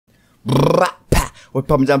What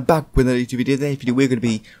problems? I'm back with another YouTube video. Today's video we're gonna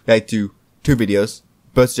be reacting to two videos,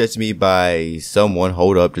 both suggested to me by someone.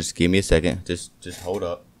 Hold up, just give me a second. Just hold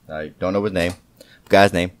up. I don't know his name.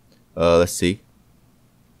 Guy's name. Let's see.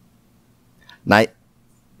 Not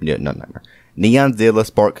Nightmare. Neonzilla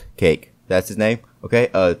Spark Cake. That's his name. Okay.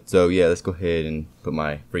 So yeah, let's go ahead and put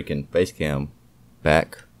my freaking face cam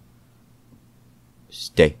back.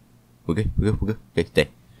 Stay. We're good. Okay, stay.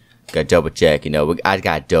 Gotta double check, you know. I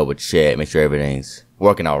gotta double check, make sure everything's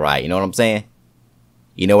working alright. You know what I'm saying?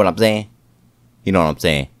 You know what I'm saying? You know what I'm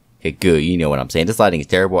saying? Okay, good. You know what I'm saying. This lighting is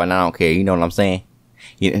terrible, and I don't care. You know what I'm saying?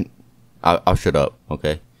 I'll shut up.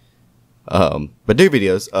 Okay. But two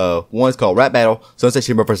videos. One's called Rap Battle: Sunset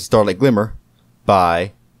Shimmer vs Starlight Glimmer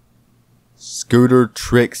by Scooter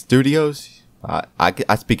Trick Studios.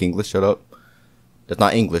 I speak English. Shut up. That's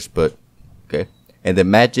not English, but okay. And then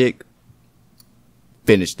Magic.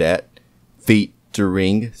 Finish that.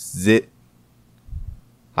 Featuring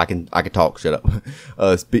I can talk. Shut up.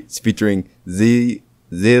 Featuring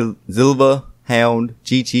Zilva, Hound,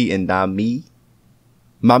 Chi-Chi, and Nami.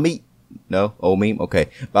 Mami. No, old meme. Okay.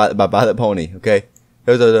 By the pony. Okay.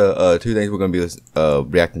 Those are the two things we're gonna be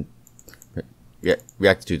reacting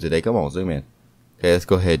to today. Come on, zoom in. Okay, let's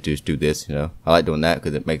go ahead and just do this. You know, I like doing that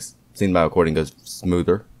because it makes my recording goes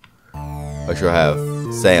smoother. Make sure I have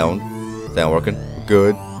sound working.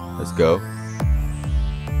 Good. Let's go.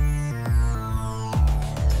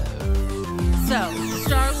 So,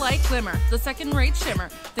 Starlight Glimmer, the second-rate shimmer.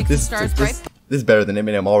 Think the stars bright? This is better than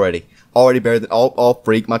Eminem already. Already better than all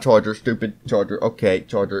freak. My charger, stupid charger. Okay,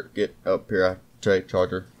 charger, get up here.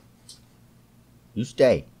 Charger. You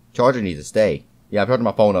stay. Charger needs to stay. Yeah, I'm charging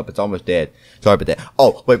my phone up. It's almost dead. Sorry about that.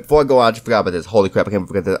 Oh, wait, before I go on, I just forgot about this. Holy crap, I can't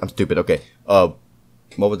forget that. I'm stupid. Okay. What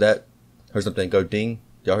was that? Heard something go ding.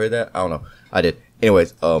 Did y'all hear that? I don't know. I did.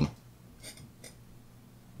 Anyways, okay,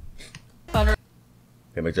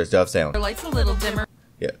 make sure stuff sound. Lights a little dimmer.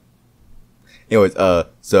 Yeah. Anyways,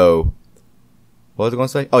 so what was I gonna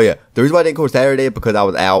say? Oh yeah, the reason why I didn't go Saturday is because I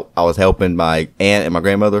was out. I was helping my aunt and my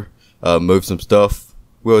grandmother move some stuff.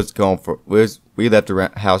 We left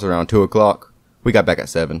the house around 2 o'clock. We got back at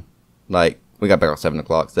 7. Like we got back at 7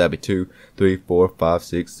 o'clock. So that'd be 2, 3, 4, 5,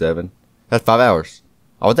 6, 7. That's 5 hours.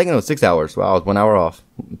 I was thinking it was 6 hours. Well, I was 1 hour off.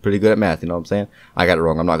 Pretty good at math, you know what I'm saying? I got it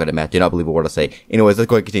wrong. I'm not good at math. Do not believe a word I say. Anyways, let's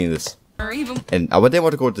go ahead and continue this. And I didn't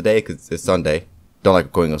want to record today because it's Sunday. Don't like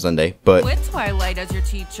recording on Sunday, but with Twilight as your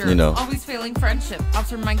teacher, you know, always failing friendship,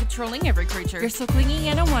 observe mind controlling every creature. You're so clingy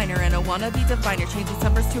and a whiner and a wannabe diviner. Changing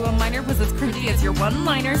summers to a minor was as cringy as your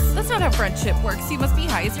one-liners. That's not how friendship works. You must be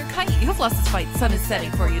high as your kite. You've lost this fight. Sun is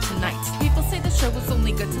setting for you tonight. People say the show was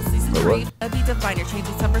only good till season 3. A diviner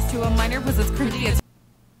changing summers to a minor was as cringy as.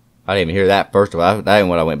 I didn't even hear that. First of all, that ain't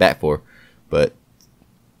what I went back for. But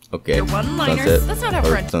okay, your one-liners. That's not how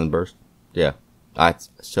friendship. Sunburst. Yeah.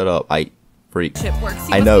 Shut up. Freak. Works.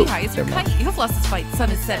 I know. High as your kite. You've lost this fight.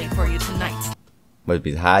 Sun is setting for you tonight. Must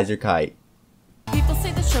be as high as your kite. People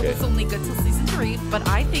say the show was only good till season 3, but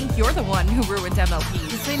I think you're the one who ruined MLP.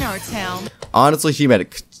 This ain't our town. Honestly,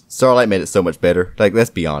 Starlight made it so much better. Like, let's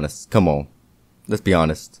be honest. Come on. Let's be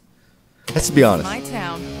honest. Let's be honest. My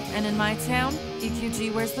town, and in my town,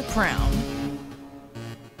 EQG wears the crown.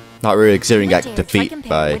 Not really considering got defeat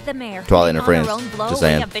by Twilight and her friends. Just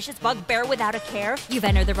saying. A vicious bugbear without a care. You've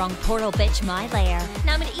entered the wrong portal, bitch, my lair.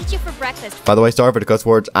 Now I'm gonna eat you for breakfast. By the way, sorry for the cuss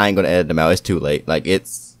words. I ain't gonna edit them out. It's too late. Like,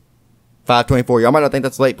 it's 5:24. Y'all might not think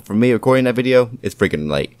that's late, but for me recording that video, it's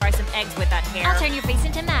freaking late. Fry some eggs with that hair. I'll turn your face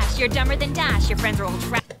into mash. You're dumber than Dash. Your friends are all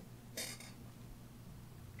trapped.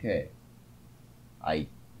 Okay. I'm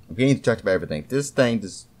getting distracted by everything. This thing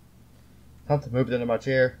just something moved into my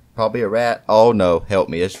chair. Probably a rat. Oh no, help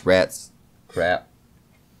me. It's rats. Crap.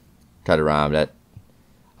 Try to rhyme that.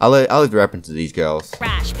 I'll leave the reference to these girls.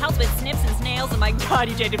 Crash, pals with snips and snails, and my god,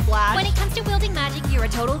 you jaded flash. When it comes to wielding magic, you're a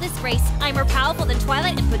total disgrace. I'm more powerful than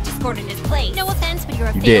Twilight and put Discord in his place. No offense, but you're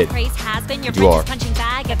a fatal praise has been your precious punching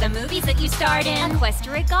bag of the movies that you starred in.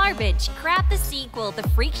 Equestria Garbage, Crap the Sequel, The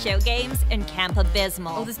Freakshow Games, and Camp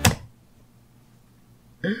Abysmal.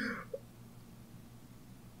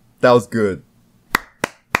 That was good.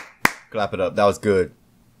 Clap it up. That was good.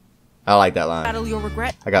 I like that line. Battle your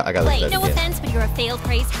regret. I got this. No offense, but you're a failed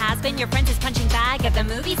praise has-been. Your friend's punching bag of the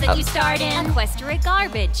movies that you starred in. Equestria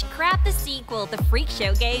Garbage, Crap the Sequel, The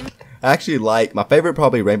Freakshow Game. I actually like my favorite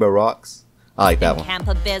probably Rainbow Rocks. I like that one. Camp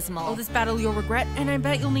Abysmal. Oh, this battle you'll regret, and I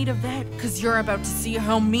bet you'll need a vet, cause you're about to see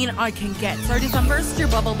how mean I can get. Sorry to burst your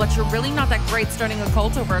bubble, but you're really not that great. Starting a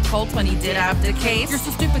cult over a cult when he did abdicate. You're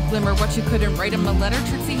so stupid, Glimmer, what you couldn't write him a letter.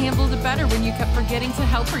 Trixie handled it better when you kept forgetting to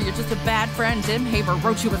help her. You're just a bad friend. Dim Haber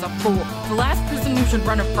wrote you as a fool. The last person who should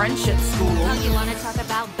run a friendship school. Oh, you wanna talk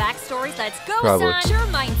about backstory? stories. Let's go, Probably. son. Sure,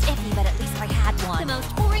 mine's iffy, but at least I had one. The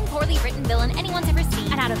most boring, poorly written villain anyone's ever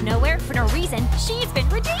seen. And out of nowhere, for no reason, she's been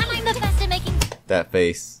redeemed. And I'm the best at making That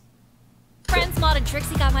face. friends. Maud and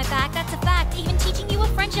Trixie got my back. That's a fact. Even teaching you a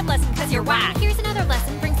friendship lesson because you're whack. Here's another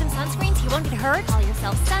lesson. Bring some sunscreen so you won't get hurt. Call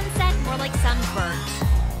yourself Sunset, more like Sunburnt.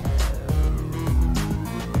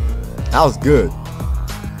 That was good.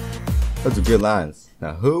 Those are good lines.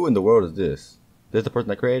 Now, who in the world is this? This the person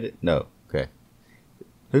that created it? No. Okay.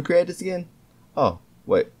 Who created this again? Oh,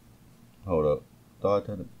 wait. Hold up.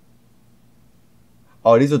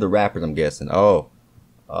 Oh, these are the rappers, I'm guessing. Oh,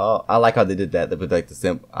 I like how they did that. They put like the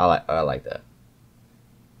simp. I like that.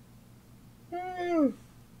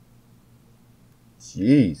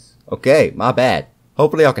 Jeez. Okay, my bad.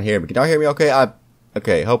 Hopefully y'all can hear me. Can y'all hear me? Okay.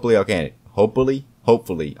 Okay. Hopefully y'all can. Hopefully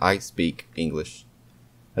I speak English.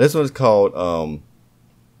 And this one's called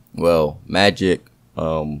well, Magic.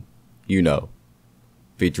 You know,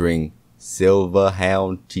 featuring Silva,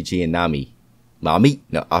 Hound, Chi-Chi, and Nami. Nami?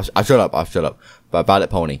 No, I'll shut up. By Violet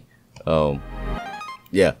Pony.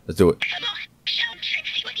 Yeah, let's do it.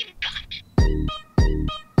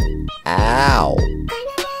 Ow!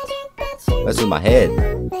 That's with my head.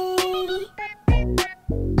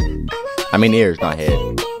 I mean ears, not head.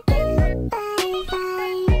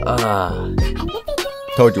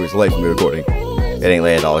 Told you it's late for me recording. It ain't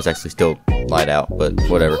late at all. It's actually still light out, but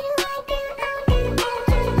whatever.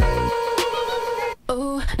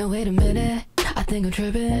 Oh, now wait a minute. I think I'm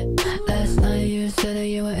tripping. Last night you said that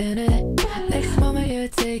you were in it. Next moment you're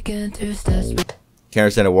taking 2 steps. Can't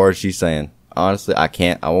understand a word she's saying. Honestly, I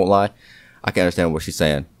can't. I won't lie. I can't understand what she's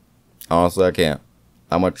saying. Honestly, I can't.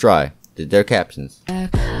 I'm gonna try. They're captions.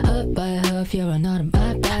 Up by half, you're not in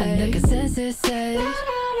my bag.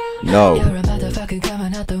 No. You're about to fucking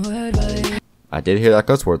coming out the word, boy. I did hear that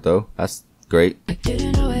cuss word though. That's great. I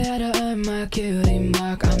didn't know I had to earn my cutie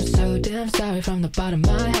mark. I'm so damn sorry from the bottom of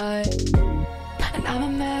my heart. And I'm a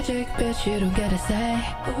magic bitch, you don't get to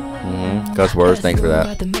say. Cuss words, thanks for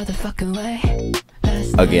that.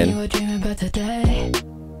 Again.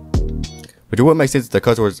 Which it would make sense if the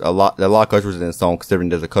cuss words a lot of cuss words in the song, considering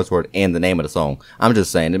there's a cuss word and the name of the song. I'm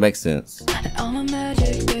just saying it makes sense. I'm a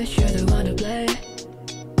magic bitch, you're the one to play.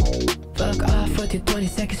 Fuck off with your 20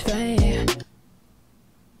 seconds fame.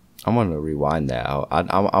 I'm gonna rewind that.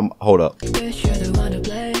 I'm hold up. Bitch, you're the one to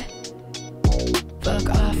play. Fuck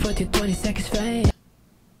off with your 20 seconds fame.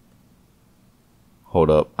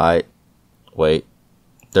 Hold up. Wait.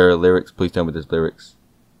 There are lyrics. Please tell me there's lyrics.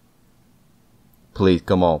 Please,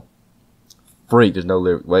 come on. Freak, there's no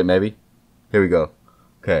lyrics. Wait, maybe? Here we go.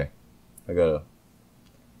 Okay. I gotta...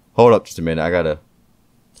 Hold up just a minute. I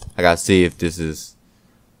gotta see if this is...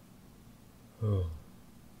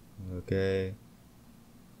 Okay.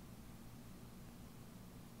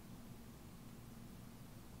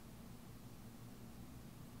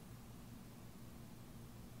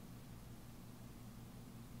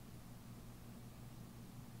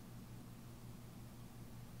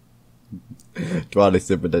 Trying to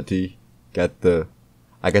sip of that tea. I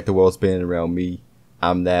got the world spinning around me.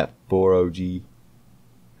 I'm that 4OG.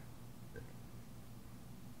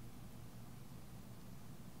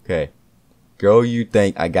 Okay. Girl, you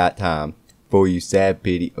think I got time for you sad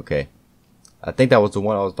pity. Okay. I think that was the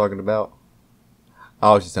one I was talking about.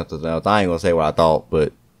 I was just something else. I ain't gonna say what I thought,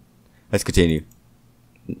 but let's continue.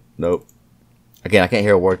 Nope. Again, I can't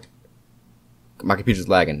hear a word. My computer's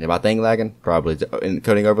lagging. Is my thing lagging? Probably. In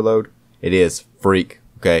coding overload? It is. Freak.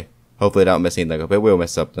 Okay. Hopefully it don't mess anything up. It will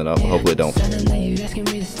mess something up. Hopefully it don't. You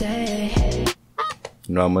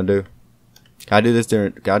know what I'm gonna do? Can I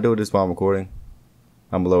do this while I'm recording?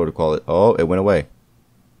 I'm below the quality. Oh, it went away.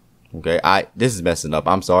 Okay, this is messing up.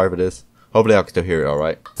 I'm sorry for this. Hopefully I can still hear it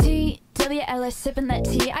alright. TWLS sipping that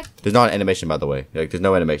tea. There's not an animation, by the way. Like, there's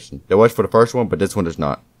no animation. There was for the first one, but this one there's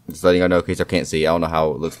not. Just letting y'all know in case I can't see. I don't know how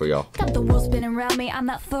it looks for y'all. Got the world spinning around me, I'm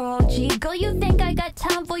that 4OG. Girl, you think I got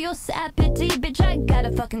time for your sad pity? Bitch, I got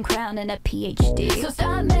a fucking crown and a PhD. So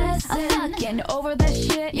stop messing. I'm fucking over this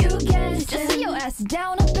shit. You guessed it. Just sit your ass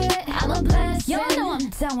down a bit. I'm a blessing. Y'all know I'm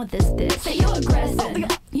down with this bitch. Say you aggressive. Oh,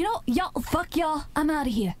 you know, y'all, fuck y'all. I'm out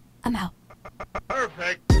of here. I'm out.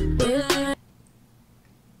 Perfect.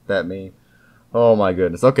 That mean? Oh my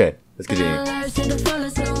goodness. Okay, let's continue.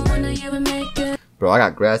 Bro, I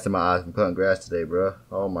got grass in my eyes from cutting grass today, bro.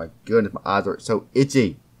 Oh my goodness, my eyes are so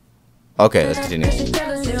itchy. Okay, let's continue. Okay,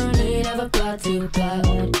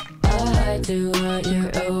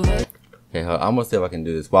 I'm gonna see if I can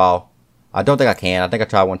do this. Wow, I don't think I can. I think I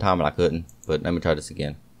tried one time and I couldn't. But let me try this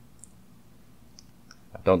again.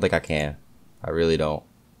 I don't think I can. I really don't.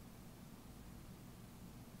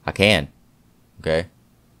 I can. Okay,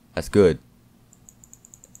 that's good.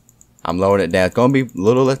 I'm lowering it down. It's gonna be a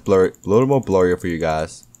little less blurry, a little more blurrier for you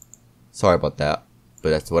guys. Sorry about that, but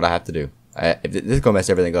that's what I have to do. If this is gonna mess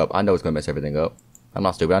everything up, I know it's gonna mess everything up. I'm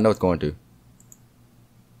not stupid. I know it's going to.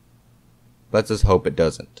 Let's just hope it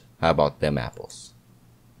doesn't. How about them apples?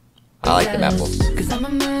 I like them apples. Cause I'm a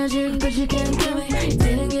magic, but you can't kill me.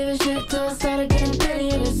 Didn't give a shit till I started getting pretty.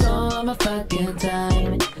 And it's all my fucking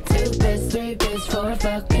time. 2 bits, 3 bits, 4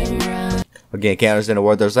 fucking rounds. Again, can't understand a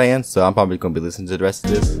word they're saying, so I'm probably gonna be listening to the rest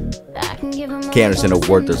of this. Can't understand a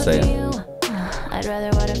word they're saying. I'd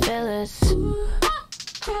rather water Phyllis.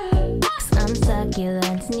 I'm succulent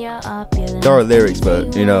and you're opulent. There are lyrics,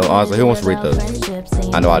 but you know, honestly, who wants to read those?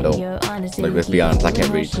 I know I don't. Like, let's be honest, I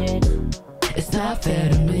can't read. It's not fair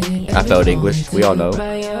to me. I failed English, we all know.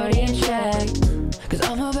 I'm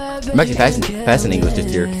actually passing English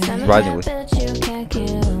this year, surprisingly.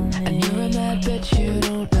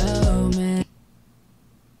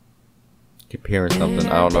 Keep hearing something,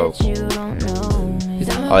 I don't know.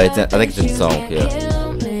 Oh, I think it's in the song, yeah.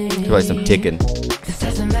 It's like some ticking.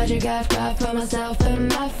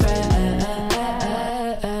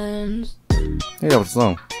 Yeah, that was the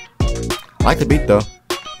song. I like the beat though.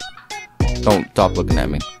 Don't stop looking at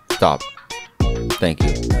me. Stop. Thank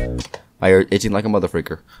you. My ear itching like a mother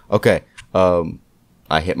freaker. Okay.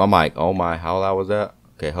 I hit my mic. Oh my, how loud was that?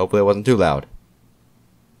 Okay, hopefully it wasn't too loud.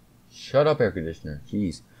 Shut up, air conditioner.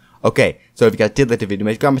 Jeez. Okay, so if you guys did like the video,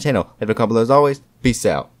 make sure to comment my channel. Leave a comment below as always. Peace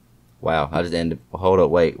out. Wow, I just ended. Hold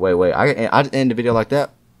up, wait. I just ended the video like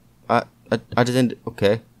that. I just ended.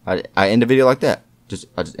 Okay, I end the video like that.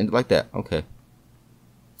 I just ended like that. Okay.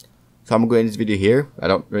 So I'm gonna go end this video here. I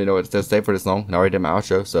don't really know what to say for this long, and I already did my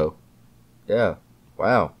outro. So, yeah.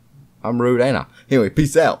 Wow, I'm rude, ain't I? Anyway,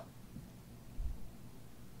 peace out.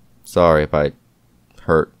 Sorry if I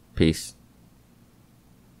hurt. Peace.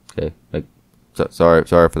 Okay. Sorry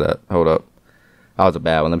for that. Hold up. That was a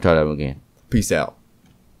bad one. Let me try that one again. Peace out.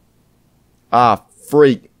 Ah,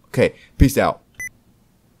 freak. Okay, peace out.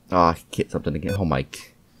 Ah, I hit something again. Oh my.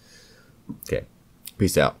 Okay,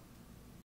 peace out.